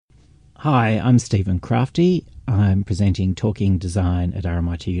Hi, I'm Stephen Crafty. I'm presenting Talking Design at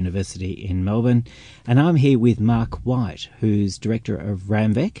RMIT University in Melbourne, and I'm here with Mark White, who's director of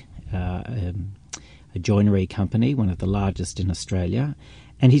Ramvek, a joinery company, one of the largest in Australia,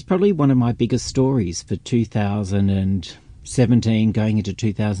 and he's probably one of my biggest stories for 2017 going into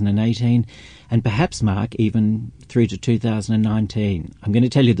 2018, and perhaps, Mark, even through to 2019. I'm going to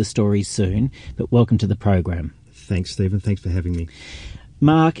tell you the story soon, but welcome to the program. Thanks, Stephen. Thanks for having me.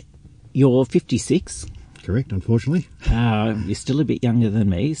 Mark, you're 56. Correct, unfortunately. You're still a bit younger than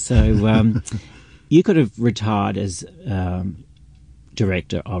me, so you could have retired as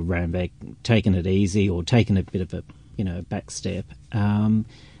director of Ramvek, taken it easy or taken a bit of a back step,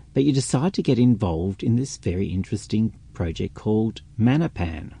 but you decide to get involved in this very interesting project called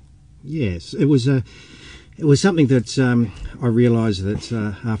Manapan. Yes, it was something that I realised that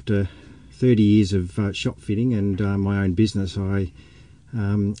after 30 years of shop fitting and my own business, I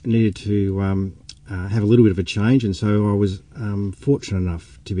needed to have a little bit of a change, and so I was fortunate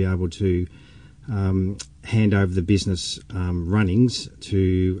enough to be able to hand over the business runnings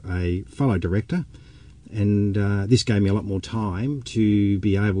to a fellow director, and this gave me a lot more time to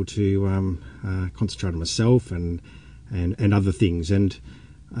be able to concentrate on myself and other things, and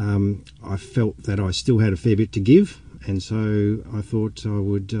I felt that I still had a fair bit to give, and so I thought I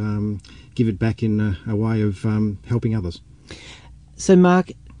would give it back in a way of helping others. So,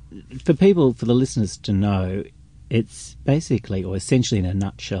 Mark, for the listeners to know, it's basically, or essentially in a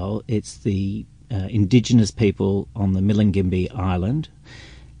nutshell, it's the Indigenous people on the Milingimbi Island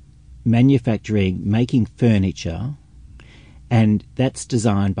making furniture, and that's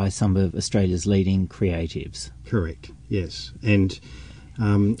designed by some of Australia's leading creatives. Correct, yes. And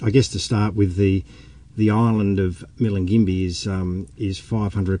I guess to start with, the island of Milingimbi is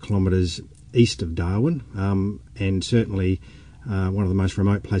 500 kilometres east of Darwin, and certainly one of the most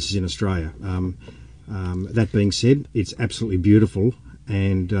remote places in Australia. That being said, it's absolutely beautiful,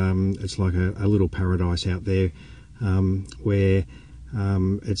 and it's like a little paradise out there, where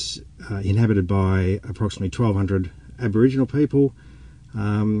it's inhabited by approximately 1,200 Aboriginal people,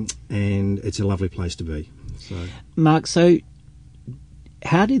 and it's a lovely place to be. So, Mark, so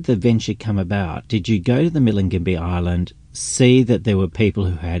how did the venture come about? Did you go to the Milingimbi Island, see that there were people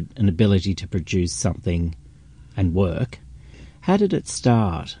who had an ability to produce something and work? How did it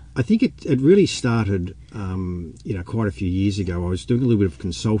start? I think it really started, quite a few years ago. I was doing a little bit of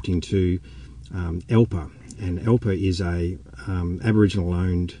consulting to ELPA, and ELPA is a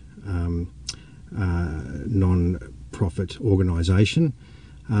Aboriginal-owned non-profit organisation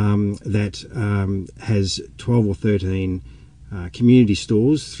that has 12 or 13 community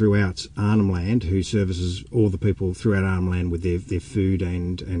stores throughout Arnhem Land, who services all the people throughout Arnhem Land with their food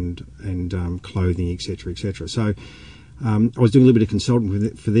and clothing, etc., etc. So I was doing a little bit of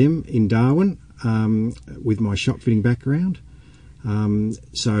consulting for them in Darwin with my shop fitting background.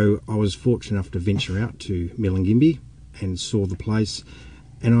 So I was fortunate enough to venture out to Milingimbi and saw the place,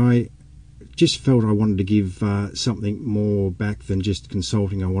 and I just felt I wanted to give something more back than just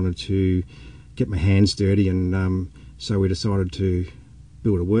consulting. I wanted to get my hands dirty, and so we decided to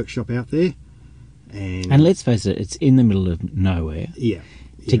build a workshop out there. And let's face it, it's in the middle of nowhere. Yeah.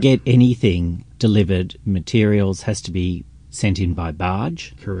 To get anything delivered, materials has to be sent in by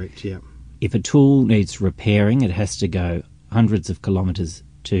barge. Correct, yeah. If a tool needs repairing, it has to go hundreds of kilometres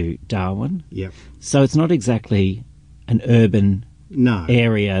to Darwin. Yep. So it's not exactly an urban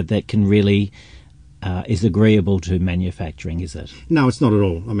area that can really is agreeable to manufacturing, is it? No, it's not at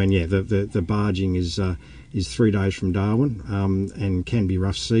all. I mean, yeah, the barging is 3 days from Darwin, and can be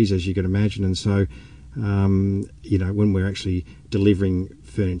rough seas, as you can imagine, and so when we're actually delivering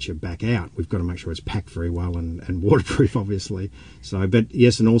furniture back out, we've got to make sure it's packed very well and waterproof, obviously. So, but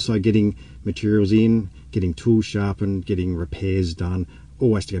yes, and also getting materials in, getting tools sharpened, getting repairs done,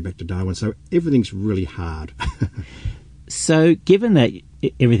 always to go back to Darwin. So everything's really hard. So given that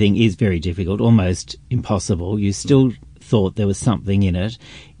everything is very difficult, almost impossible, you still thought there was something in it.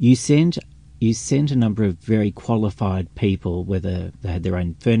 You sent a number of very qualified people, whether they had their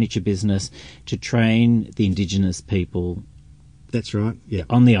own furniture business, to train the Indigenous people. That's right, yeah.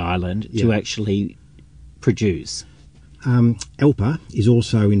 On the island, yeah, to actually produce. ELPA is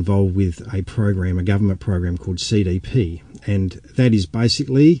also involved with a government program called CDP, and that is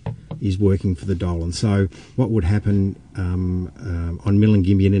basically working for the dole. And so what would happen on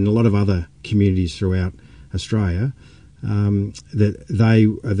Milingimbi and in a lot of other communities throughout Australia, that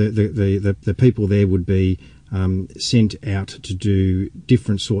the people there would be sent out to do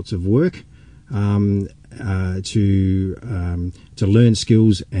different sorts of work, to learn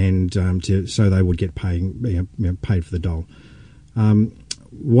skills and so they would get paid for the dole.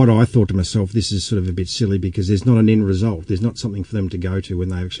 what I thought to myself, this is sort of a bit silly because there's not an end result. There's not something for them to go to when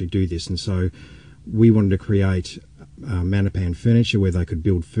they actually do this. And so we wanted to create Manapan Furniture where they could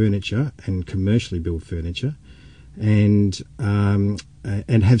build furniture and commercially build furniture, and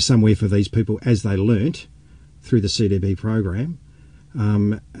have somewhere for these people as they learnt through the CDB program.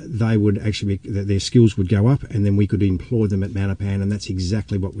 They would actually their skills would go up, and then we could employ them at Manapan, and that's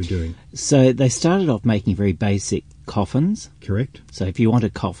exactly what we're doing. So they started off making very basic coffins. Correct. So if you want a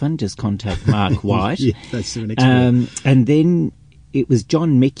coffin, just contact Mark White. Yeah, that's an expert. And then it was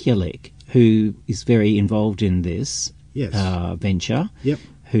John Mikulik, who is very involved in this venture, Yep.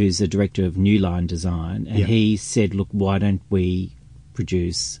 who's the director of New Line Design, and he said, look, why don't we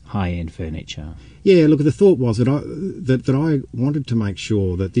produce high-end furniture? Yeah, look, the thought was that I wanted to make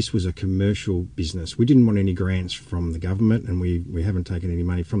sure that this was a commercial business. We didn't want any grants from the government, and we haven't taken any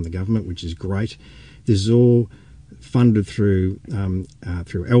money from the government, which is great. This is all funded through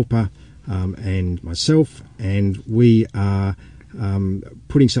ELPA and myself, and we are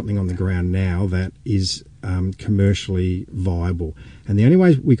putting something on the ground now that is commercially viable. And the only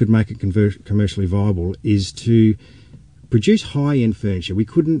way we could make it commercially viable is to produce high-end furniture. We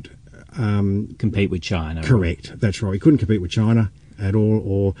couldn't compete with China. Correct, that's right. We couldn't compete with China at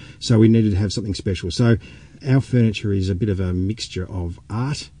all, so we needed to have something special. So our furniture is a bit of a mixture of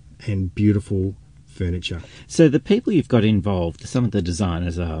art and beautiful furniture. So the people you've got involved, some of the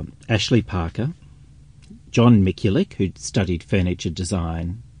designers are Ashley Parker, John Mikulik, who studied furniture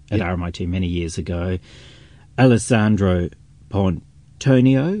design at RMIT many years ago, Alessandro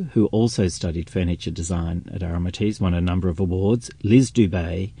Pontonio, who also studied furniture design at RMIT, he's won a number of awards, Liz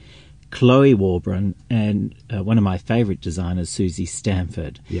Dubé, Chloe Warburton, and one of my favourite designers, Susie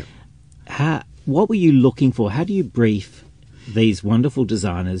Stanford. Yep. What were you looking for? How do you brief these wonderful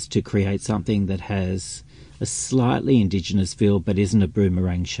designers to create something that has a slightly indigenous feel but isn't a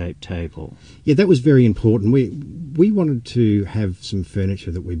boomerang-shaped table? Yeah, that was very important. We wanted to have some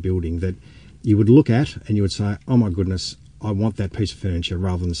furniture that we're building that you would look at and you would say, oh my goodness, I want that piece of furniture,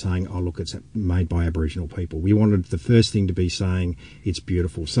 rather than saying, oh look, it's made by Aboriginal people. We wanted the first thing to be saying it's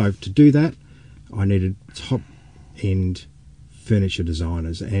beautiful. So to do that, I needed top-end furniture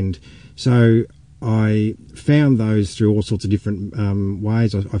designers. And so I found those through all sorts of different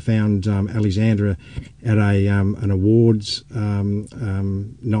ways. I found Alexandra at an awards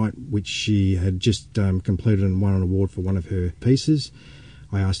night, which she had just completed and won an award for one of her pieces.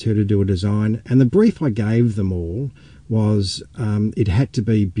 I asked her to do a design, and the brief I gave them all was it had to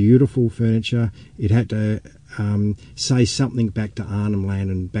be beautiful furniture. It had to say something back to Arnhem Land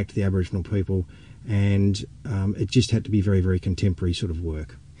and back to the Aboriginal people, and it just had to be very, very contemporary sort of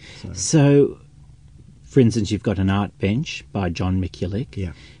work. So for instance, you've got an art bench by John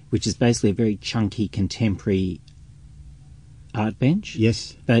Mikulik, which is basically a very chunky contemporary art bench.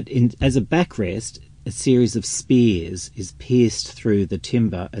 Yes. But as a backrest, a series of spears is pierced through the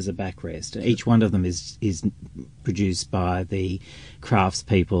timber as a backrest. Each one of them is produced by the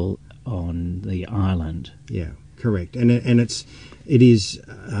craftspeople on the island. Yeah, correct. And it is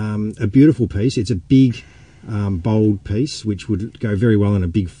a beautiful piece. It's a big, bold piece, which would go very well in a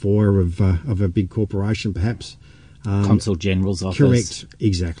big foyer of a big corporation, perhaps. Consul General's office. Correct,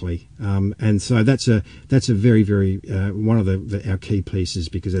 exactly. And so that's a very, very one of our key pieces,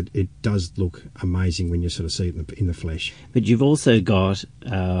 because it does look amazing when you sort of see it in the flesh. But you've also got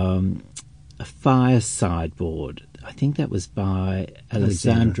a fireside board. I think that was by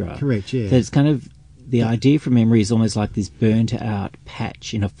Alessandra. Correct, yeah. So it's kind of, the idea from memory is almost like this burnt out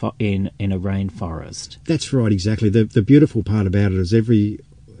patch in a rainforest. That's right, exactly. The beautiful part about it is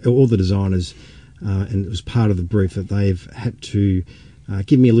all the designers. And it was part of the brief that they've had to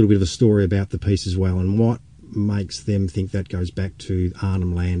give me a little bit of a story about the piece as well, and what makes them think that goes back to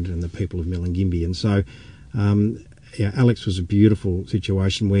Arnhem Land and the people of Milingimbi. And so, Alex was a beautiful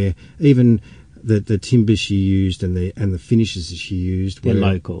situation where even the timber she used and the finishes that she used were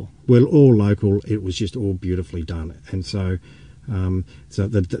local. Well, all local. It was just all beautifully done. And so,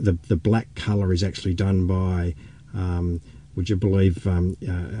 the black colour is actually done by. Would you believe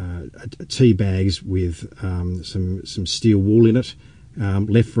tea bags with some steel wool in it,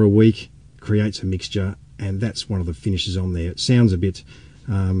 left for a week, creates a mixture, and that's one of the finishes on there. It sounds a bit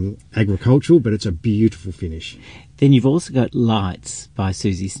agricultural, but it's a beautiful finish. Then you've also got lights by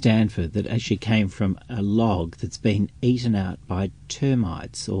Susie Stanford that actually came from a log that's been eaten out by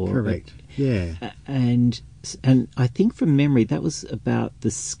termites. Correct, yeah. And I think from memory that was about the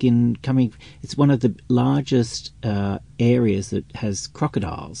skin coming. It's one of the largest areas that has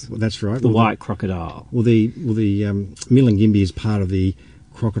crocodiles. Well, that's right. The white crocodile. Well, the Milingimbi is part of the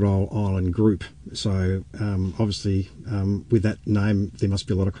Crocodile Island Group. So obviously with that name there must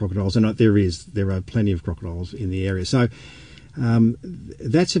be a lot of crocodiles, and there are plenty of crocodiles in the area. So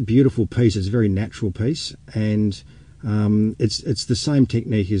that's a beautiful piece. It's a very natural piece, and it's the same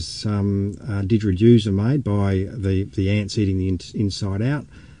technique as didgeridoos are made by the ants eating the inside out.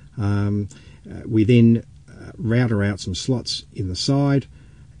 We then router out some slots in the side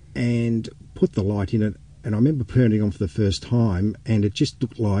and put the light in it. And I remember turning it on for the first time, and it just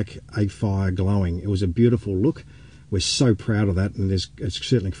looked like a fire glowing. It was a beautiful look. We're so proud of that, and it's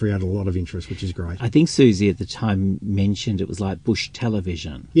certainly created a lot of interest, which is great. I think Susie at the time mentioned it was like bush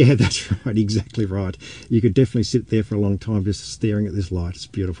television. Yeah, that's right, exactly right. You could definitely sit there for a long time just staring at this light. It's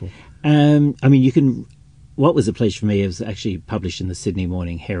beautiful. I mean, you can... What was a pleasure for me, it was actually published in the Sydney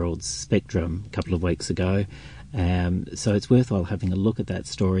Morning Herald's Spectrum a couple of weeks ago. So it's worthwhile having a look at that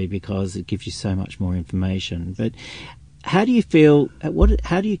story because it gives you so much more information. But how do you feel,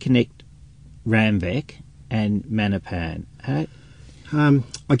 how do you connect Randwick and Manapan?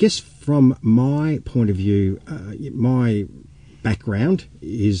 I guess from my point of view, my background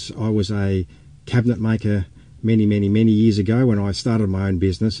is I was a cabinet maker many years ago when I started my own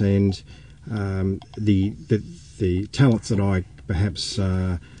business, and the talents that I perhaps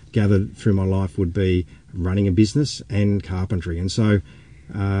gathered through my life would be running a business and carpentry. And so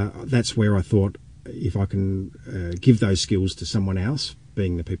that's where I thought if I can give those skills to someone else,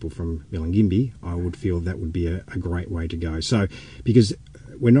 being the people from Milingimbi, I would feel that would be a great way to go. So because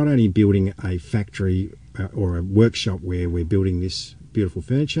we're not only building a factory or a workshop where we're building this beautiful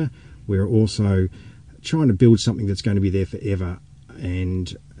furniture, we're also trying to build something that's going to be there forever,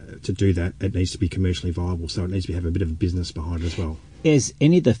 and to do that it needs to be commercially viable, so it needs to have a bit of a business behind it as well. Is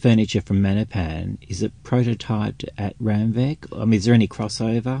any of the furniture from Manapan, is it prototyped at Randwick? I mean, is there any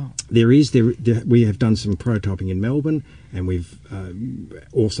crossover? There is. We have done some prototyping in Melbourne, and we've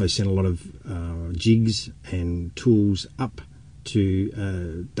also sent a lot of jigs and tools up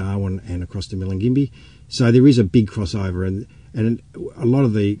to Darwin and across to Milingimbi. So there is a big crossover, and a lot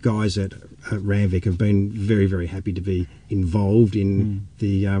of the guys at Randwick have been very happy to be involved in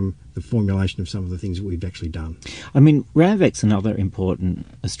the formulation of some of the things that we've actually done. I mean, Randwick's another important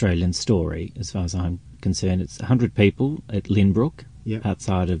Australian story as far as I'm concerned. It's 100 people at Lynbrook,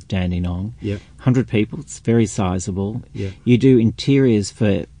 outside of Dandenong. 100 people, it's very sizable. You do interiors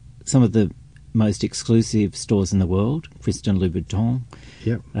for some of the most exclusive stores in the world, Christian Louboutin.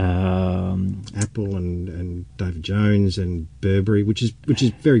 Apple and David Jones and Burberry, which is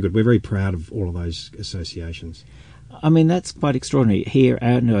very good. We're very proud of all of those associations. I mean, that's quite extraordinary. Here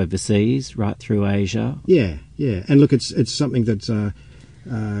and overseas, right through Asia. Yeah. And look, it's something that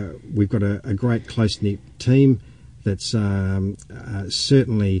we've got a great close-knit team that's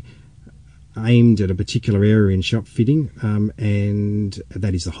certainly aimed at a particular area in shop fitting, and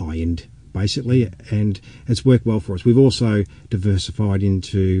that is the high end, basically, and it's worked well for us. We've also diversified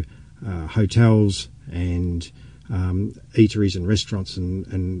into hotels and eateries and restaurants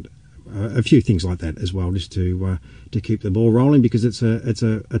and a few things like that as well, just to keep the ball rolling, because it's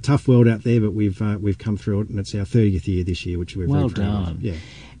a tough world out there, but we've come through it, and it's our 30th year this year, which we're well very proud done. of. Yeah.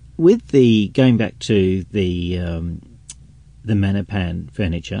 With going back to the Manapan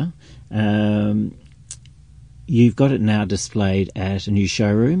furniture, you've got it now displayed at a new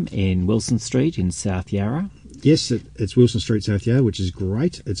showroom in Wilson Street in South Yarra. Yes, it's Wilson Street, South Yarra, which is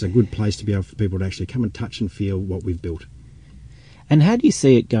great. It's a good place to be able for people to actually come and touch and feel what we've built. And how do you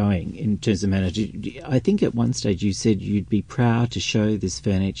see it going in terms of management? I think at one stage you said you'd be proud to show this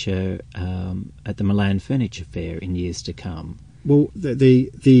furniture at the Milan Furniture Fair in years to come. Well,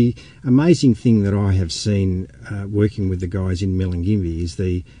 the amazing thing that I have seen working with the guys in Milingimbi is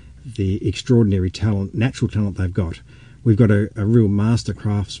the extraordinary talent, natural talent they've got. We've got a real master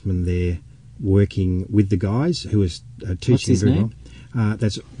craftsman there working with the guys who is teaching. What's his name? Well.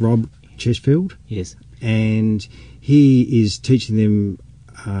 That's Rob Cheshfield. Yes. And he is teaching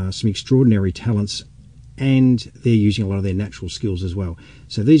them some extraordinary talents, and they're using a lot of their natural skills as well.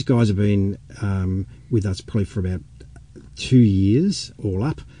 So these guys have been with us probably for about 2 years all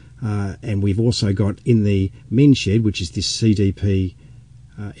up, and we've also got in the men's shed, which is this CDP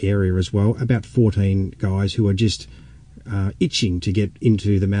area as well, about 14 guys who are just itching to get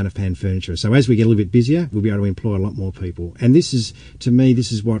into the Manapan furniture. So as we get a little bit busier, we'll be able to employ a lot more people. And this is, to me,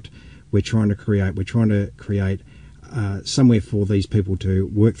 this is what we're trying to create. We're trying to create somewhere for these people to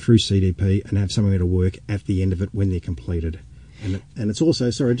work through CDP and have somewhere to work at the end of it when they're completed. And it's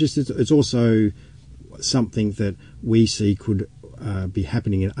also, it's also something that we see could be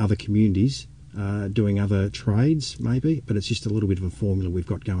happening in other communities, doing other trades maybe, but it's just a little bit of a formula we've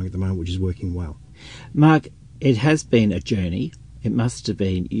got going at the moment, which is working well. Mark, it has been a journey it must have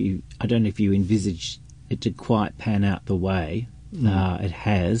been you. I don't know if you envisaged it to quite pan out the way it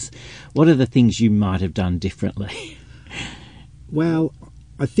has. What are the things you might have done differently? Well,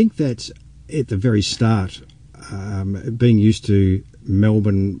 I think that at the very start, being used to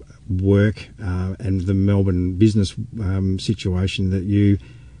Melbourne work and the Melbourne business situation, that you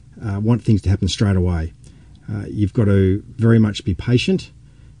want things to happen straight away. You've got to very much be patient.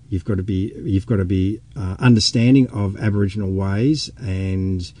 You've got to be understanding of Aboriginal ways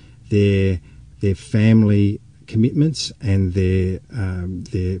and their family commitments and their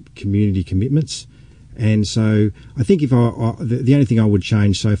community commitments. And so I think if the only thing I would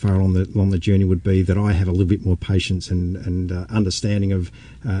change so far along the journey would be that I have a little bit more patience and understanding of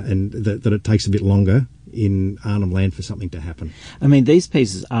and that it takes a bit longer in Arnhem Land for something to happen. I mean, these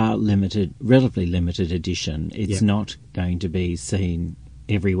pieces are relatively limited edition. It's not going to be seen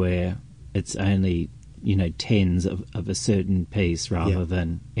everywhere. It's only, tens of a certain piece rather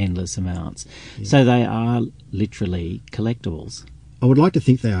than endless amounts. Yeah. So they are literally collectibles. I would like to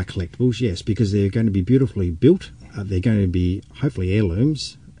think they are collectibles, yes, because they're going to be beautifully built. They're going to be hopefully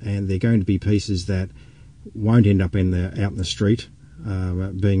heirlooms, and they're going to be pieces that won't end up out in the street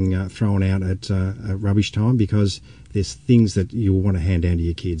being thrown out at rubbish time, because there's things that you'll want to hand down to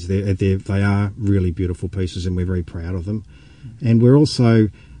your kids. They are really beautiful pieces, and we're very proud of them. And we're also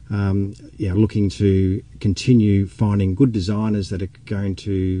looking to continue finding good designers that are going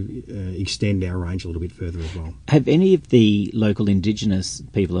to extend our range a little bit further as well. Have any of the local Indigenous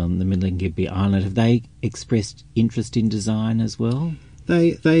people on the Milingibby Island, have they expressed interest in design as well?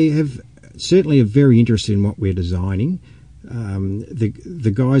 They have certainly are very interested in what we're designing.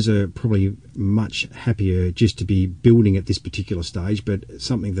 The guys are probably much happier just to be building at this particular stage, but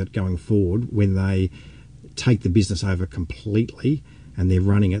something that going forward, when they take the business over completely and they're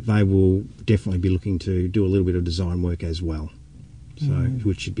running it, they will definitely be looking to do a little bit of design work as well,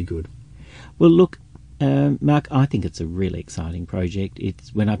 which should be good. Well, look, Mark, I think it's a really exciting project.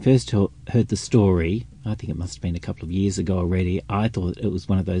 When I first heard the story, I think it must have been a couple of years ago already, I thought it was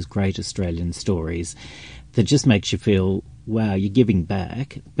one of those great Australian stories that just makes you feel, wow, you're giving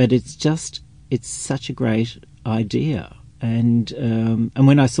back. But it's such a great idea. And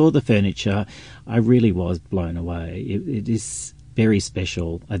when I saw the furniture, I really was blown away. It is very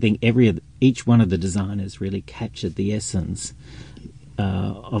special. I think each one of the designers really captured the essence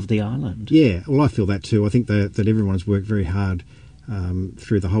of the island. Yeah, well, I feel that too. I think that everyone has worked very hard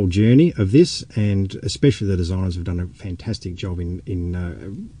through the whole journey of this, and especially the designers have done a fantastic job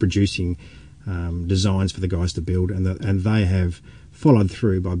in producing designs for the guys to build, and they have followed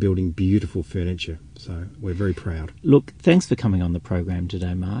through by building beautiful furniture. So we're very proud. Look, thanks for coming on the program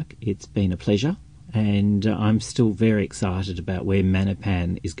today, Mark. It's been a pleasure, and I'm still very excited about where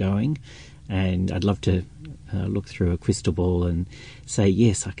Manapan is going, and I'd love to look through a crystal ball and say,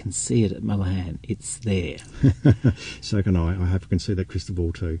 yes, I can see it at Milan. It's there. So can I. I hope I can see that crystal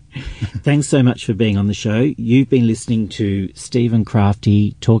ball too. Thanks so much for being on the show. You've been listening to Stephen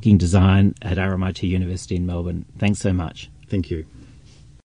Crafty talking design at RMIT University in Melbourne. Thanks so much. Thank you.